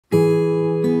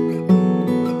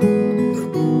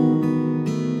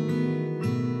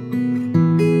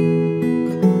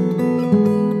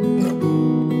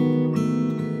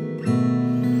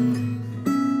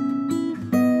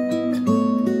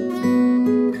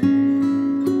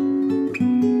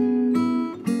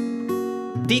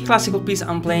The classical piece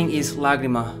I'm playing is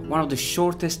Lagrima, one of the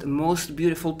shortest, most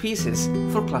beautiful pieces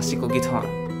for classical guitar.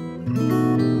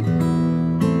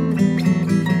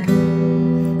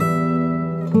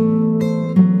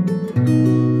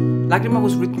 Lagrima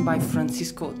was written by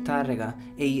Francisco Tarrega,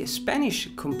 a Spanish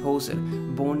composer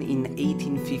born in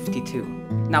 1852.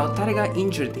 Now, Tarrega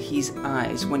injured his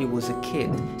eyes when he was a kid,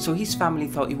 so his family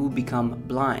thought he would become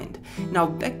blind. Now,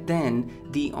 back then,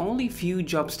 the only few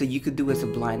jobs that you could do as a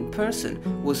blind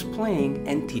person was playing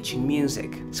and teaching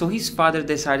music. So his father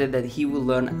decided that he would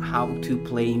learn how to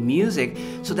play music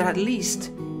so that at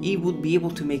least he would be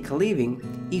able to make a living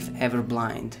if ever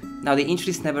blind. Now, the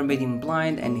injuries never made him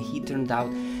blind, and he turned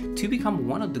out to become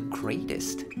one of the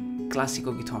greatest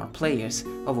classical guitar players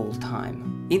of all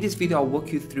time. In this video, I'll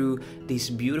walk you through this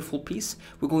beautiful piece.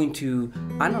 We're going to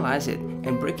analyze it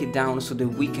and break it down so that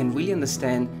we can really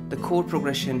understand the chord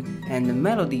progression and the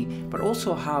melody, but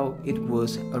also how it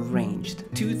was arranged.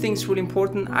 Two things really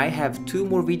important: I have two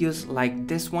more videos like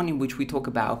this one in which we talk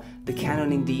about the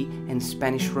canon in D and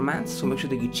Spanish Romance, so make sure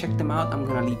that you check them out. I'm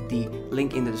gonna leave the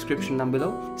link in the description down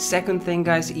below. Second thing,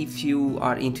 guys, if you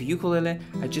are into ukulele,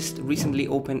 I just recently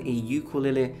opened a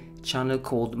ukulele channel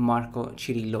called Marco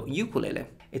Cirillo Ukulele.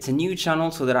 It's a new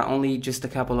channel, so there are only just a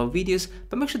couple of videos,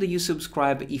 but make sure that you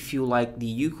subscribe if you like the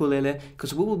ukulele,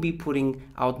 because we will be putting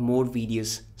out more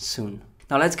videos soon.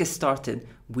 Now let's get started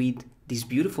with this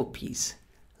beautiful piece,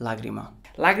 Lagrima.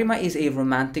 Lagrima is a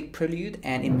romantic prelude,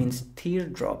 and it means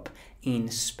teardrop in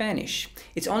Spanish.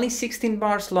 It's only 16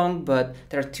 bars long, but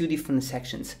there are two different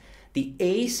sections. The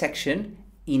A section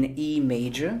in E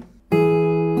major,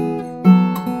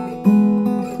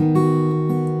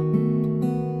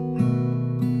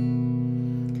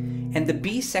 and the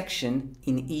B section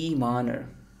in E minor.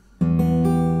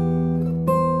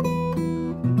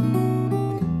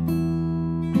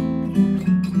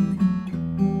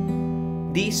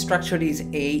 The structure is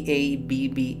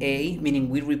A-A-B-B-A, meaning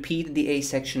we repeat the A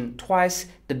section twice,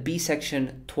 the B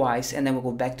section twice, and then we'll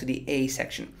go back to the A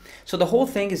section. So the whole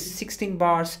thing is 16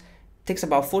 bars, takes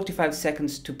about 45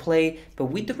 seconds to play, but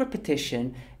with the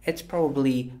repetition, it's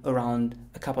probably around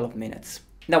a couple of minutes.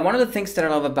 Now, one of the things that I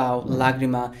love about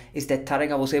Lagrima is that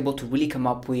Tarrega was able to really come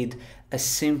up with a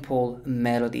simple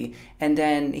melody, and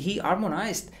then he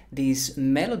harmonized this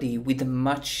melody with a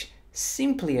much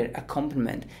simpler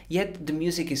accompaniment, yet the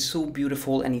music is so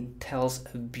beautiful and it tells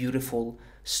a beautiful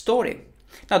story.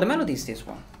 Now, the melody is this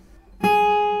one.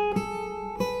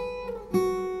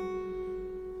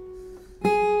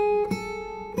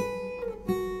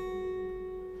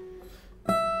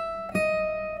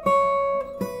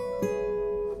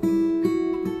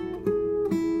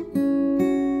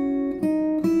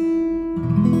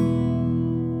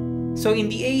 So in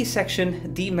the A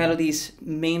section, the melody is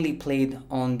mainly played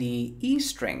on the E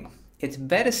string. It's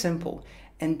very simple.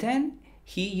 And then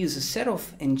he used a set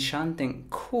of enchanting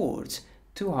chords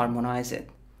to harmonize it.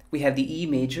 We have the E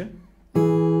major,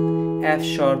 F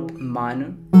sharp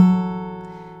minor,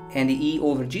 and the E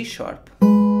over G sharp.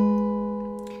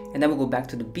 And then we'll go back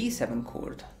to the B7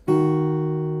 chord.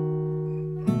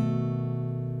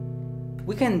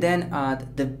 We can then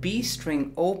add the B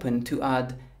string open to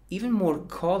add even more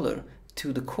color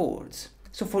to the chords.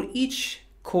 So for each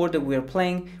chord that we are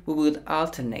playing, we will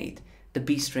alternate the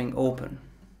B string open.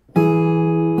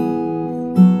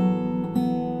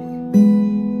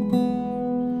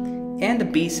 And the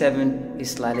B7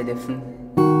 is slightly different.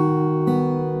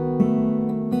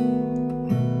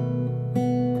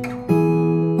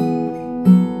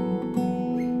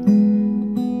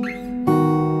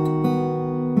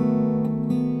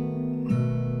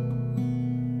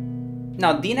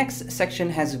 Now, the next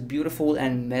section has a beautiful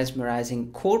and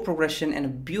mesmerizing chord progression and a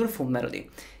beautiful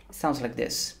melody. It sounds like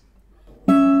this.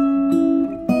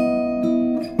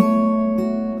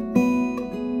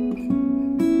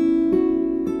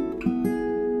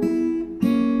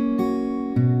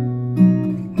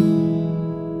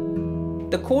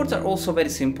 The chords are also very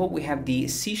simple. We have the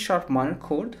C sharp minor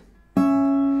chord.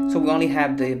 So we only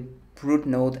have the root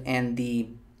note and the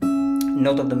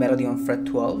note of the melody on fret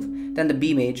 12. Then the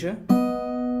B major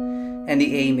and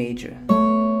the A major,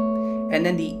 and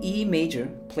then the E major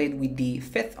played with the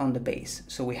fifth on the bass.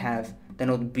 So we have the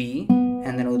note B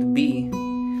and the note B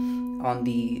on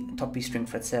the top B string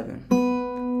fret 7.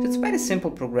 So it's a very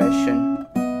simple progression.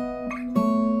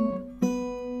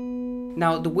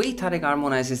 Now, the way Tarrega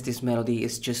harmonizes this melody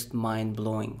is just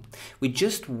mind-blowing. With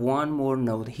just one more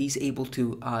note, he's able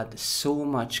to add so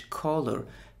much color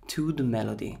to the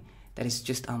melody that is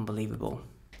just unbelievable.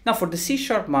 Now, for the C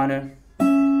sharp minor,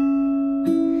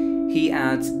 he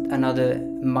adds another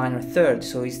minor third,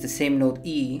 so it's the same note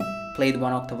E played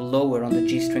one octave lower on the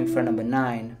G string fret number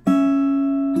 9.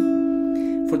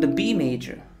 For the B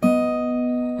major,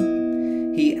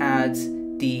 he adds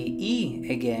the E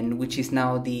again, which is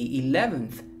now the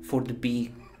 11th for the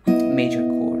B major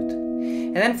chord.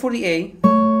 And then for the A,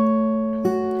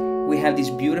 we have this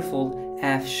beautiful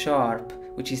F sharp,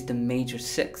 which is the major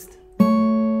 6th.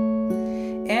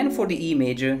 And for the E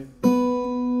major,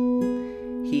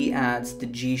 he adds the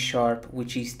G sharp,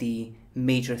 which is the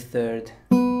major 3rd.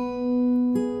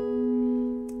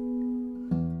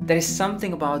 There is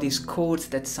something about these chords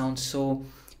that sound so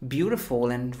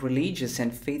beautiful and religious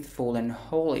and faithful and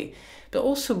holy, but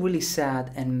also really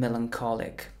sad and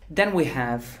melancholic. Then we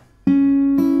have,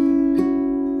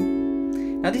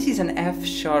 now this is an F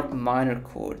sharp minor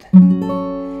chord,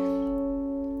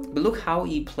 but look how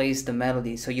he plays the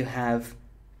melody. So you have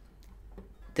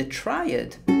the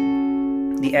triad,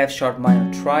 the F sharp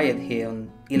minor triad here on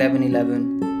 11,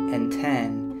 11 and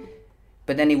 10,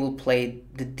 but then he will play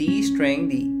the D string,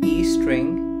 the E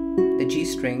string, the G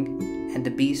string and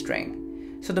the B string.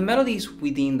 So the melody is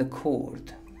within the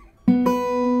chord.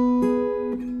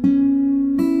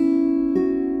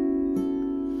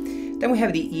 Then we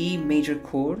have the E major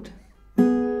chord,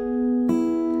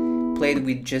 played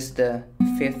with just the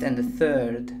 5th and the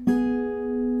 3rd,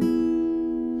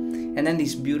 and then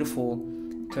this beautiful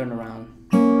turnaround.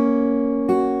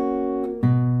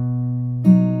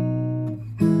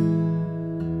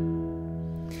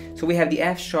 So we have the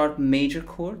F sharp major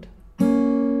chord,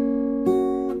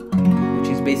 which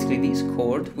is basically this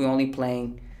chord. We're only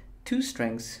playing 2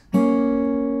 strings.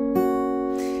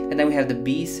 And then we have the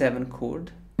B7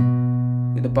 chord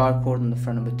with the bar chord on the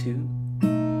fret number 2.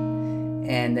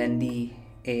 And then the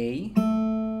A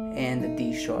and the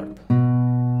D sharp.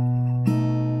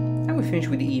 And we finish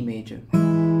with the E major.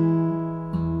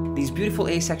 This beautiful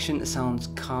A section sounds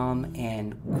calm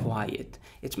and quiet.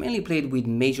 It's mainly played with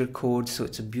major chords, so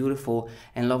it's a beautiful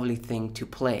and lovely thing to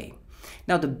play.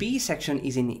 Now the B section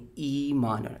is in E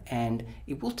minor, and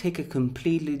it will take a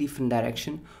completely different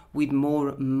direction with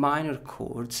more minor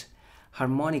chords,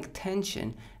 harmonic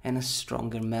tension, and a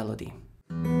stronger melody.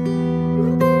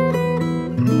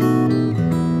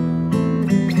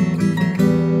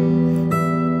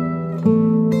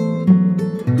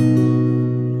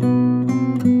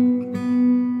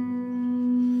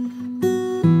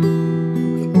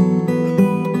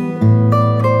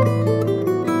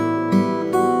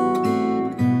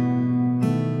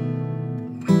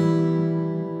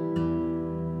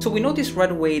 So we notice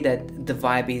right away that the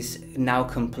vibe is now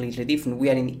completely different. We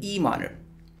are in E minor.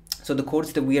 So the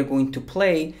chords that we are going to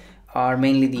play are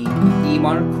mainly the E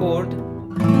minor chord,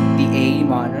 the A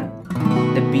minor,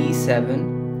 the B7.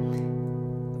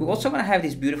 We're also going to have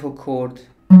this beautiful chord,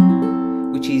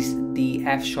 which is the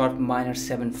F sharp minor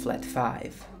 7 flat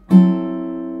 5.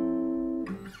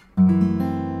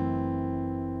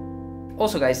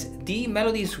 Also guys, the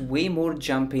melody is way more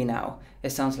jumpy now. It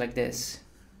sounds like this.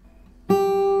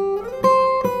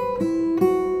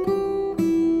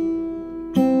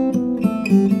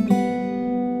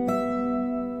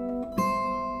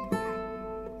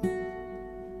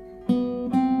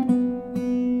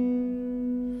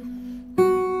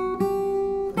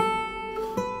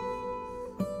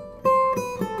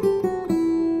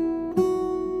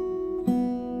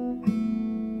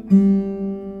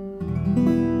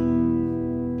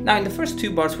 Now in the first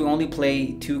 2 bars we only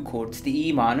play 2 chords, the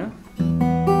E minor.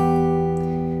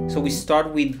 So we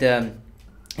start with the,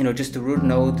 just the root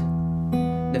note,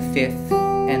 the 5th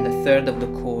and the 3rd of the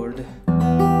chord,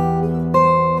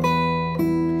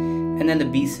 and then the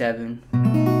B7.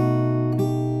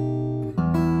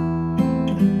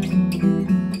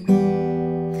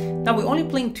 Now we're only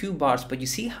playing 2 bars, but you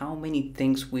see how many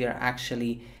things we are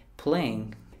actually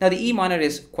playing. Now the E minor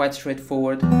is quite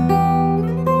straightforward.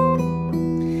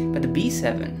 But the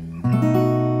B7,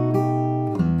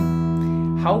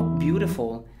 how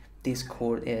beautiful this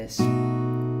chord is.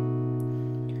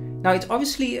 Now it's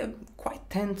obviously a quite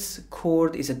tense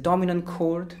chord, it's a dominant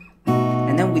chord,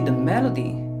 and then with the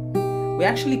melody, we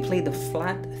actually play the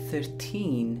flat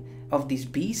 13 of this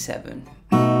B7,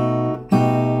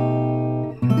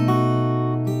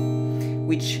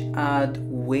 which add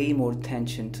way more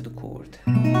tension to the chord.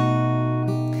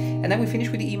 And then we finish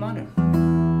with the E minor.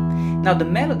 Now the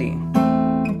melody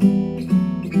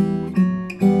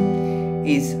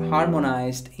is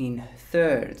harmonized in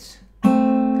thirds.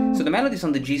 So the melody is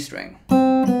on the G string.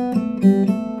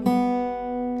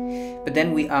 But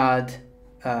then we add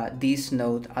this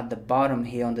note at the bottom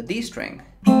here on the D string.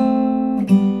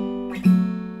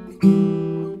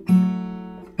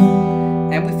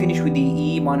 And we finish with the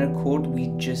E minor chord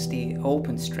with just the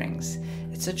open strings.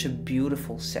 It's such a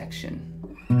beautiful section.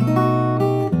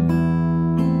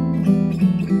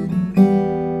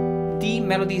 The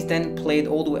melody is then played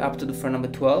all the way up to the fret number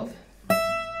 12.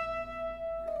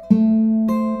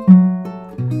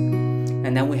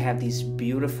 And then we have this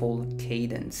beautiful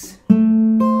cadence.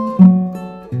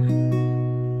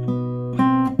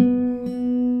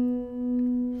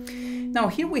 Now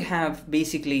here we have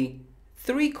basically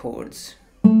 3 chords.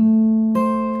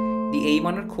 The A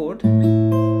minor chord,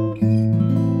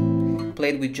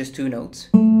 played with just 2 notes.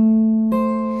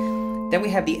 Then we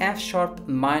have the F sharp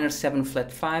minor 7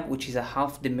 flat 5, which is a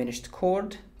half diminished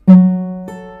chord,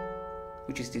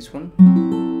 which is this one.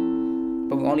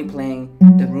 But we're only playing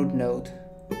the root note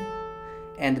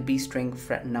and the B string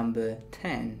fret number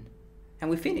 10. And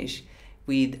we finish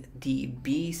with the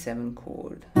B7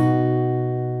 chord.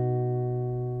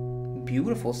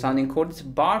 Beautiful sounding chord. It's a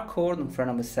bar chord on fret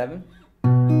number 7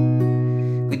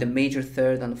 with the major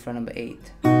third on the fret number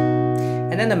 8.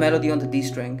 And then the melody on the D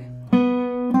string.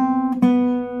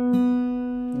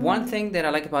 One thing that I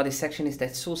like about this section is that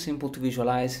it's so simple to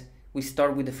visualize. We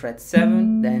start with the fret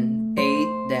 7, then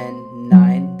 8, then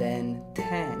 9, then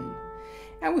 10.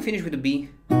 And we finish with the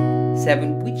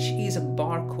B7, which is a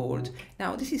bar chord.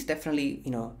 Now this is definitely,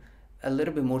 a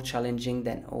little bit more challenging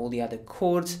than all the other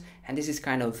chords, and this is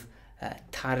kind of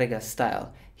Tarrega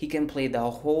style. He can play the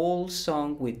whole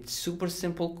song with super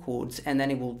simple chords, and then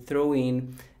he will throw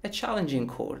in a challenging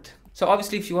chord. So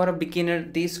obviously if you are a beginner,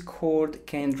 this chord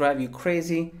can drive you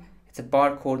crazy. It's a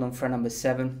bar chord on fret number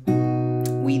 7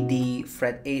 with the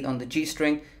fret 8 on the G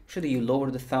string. Make sure that you lower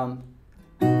the thumb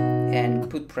and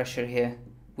put pressure here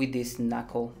with this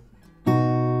knuckle.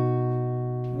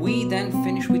 We then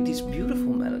finish with this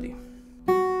beautiful melody.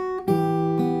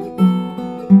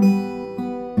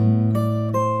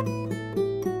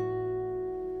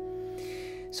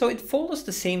 So it follows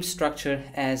the same structure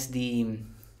as the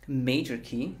major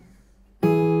key, but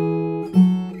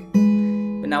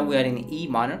now we are in E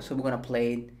minor, so we're gonna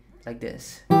play it like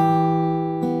this.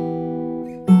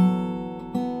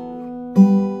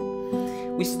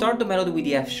 We start the melody with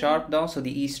the F sharp though, so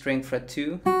the E string fret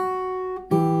 2.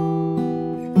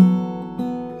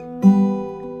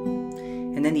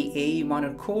 And then the A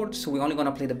minor chord, so we're only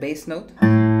gonna play the bass note, the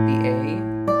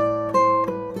A.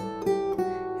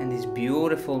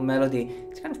 Beautiful melody.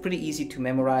 It's kind of pretty easy to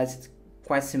memorize. It's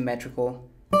quite symmetrical.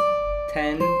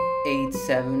 10, 8,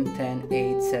 7, 10,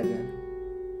 8, 7.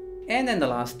 And then the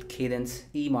last cadence,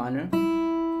 E minor,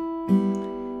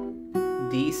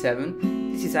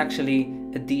 D7. This is actually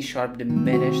a D sharp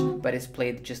diminished, but it's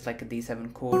played just like a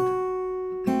D7 chord.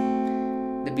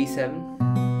 The B7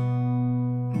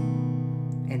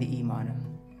 and the E minor.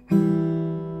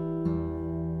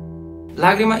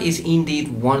 Lagrima is indeed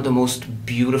one of the most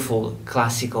beautiful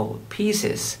classical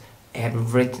pieces ever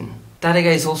written.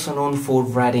 Tarrega is also known for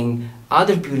writing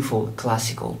other beautiful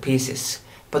classical pieces.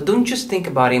 But don't just think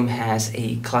about him as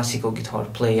a classical guitar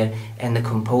player and a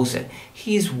composer.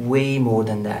 He is way more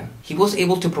than that. He was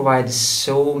able to provide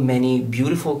so many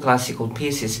beautiful classical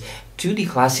pieces to the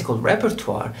classical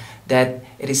repertoire that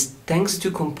it is thanks to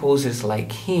composers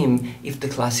like him if the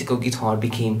classical guitar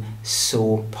became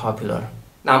so popular.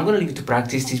 Now I'm going to leave you to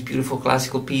practice this beautiful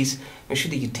classical piece. Make sure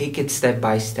that you take it step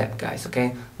by step, guys,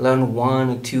 okay? Learn 1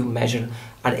 or 2 measures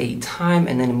at a time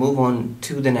and then move on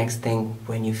to the next thing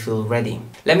when you feel ready.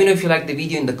 Let me know if you like the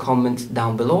video in the comments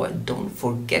down below, and don't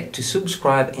forget to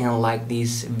subscribe and like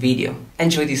this video.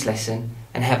 Enjoy this lesson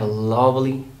and have a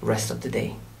lovely rest of the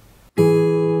day.